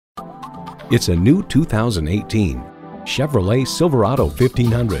It's a new 2018 Chevrolet Silverado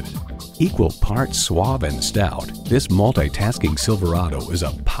 1500. Equal parts suave and stout, this multitasking Silverado is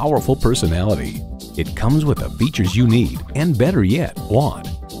a powerful personality. It comes with the features you need and, better yet, want.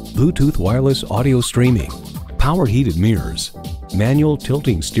 Bluetooth wireless audio streaming, power heated mirrors, manual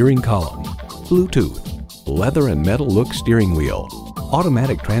tilting steering column, Bluetooth, leather and metal look steering wheel,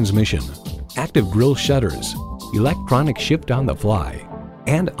 automatic transmission, active grille shutters, electronic shift on the fly,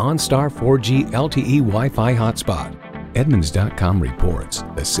 and OnStar 4G LTE Wi-Fi hotspot. Edmunds.com reports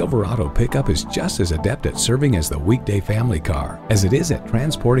the Silverado pickup is just as adept at serving as the weekday family car as it is at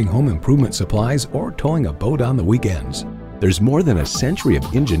transporting home improvement supplies or towing a boat on the weekends. There's more than a century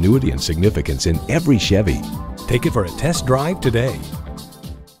of ingenuity and significance in every Chevy. Take it for a test drive today.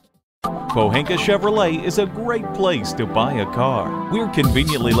 Pohanka Chevrolet is a great place to buy a car. We're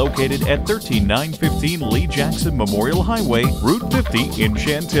conveniently located at 13915 Lee Jackson Memorial Highway, Route 50 in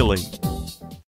Chantilly.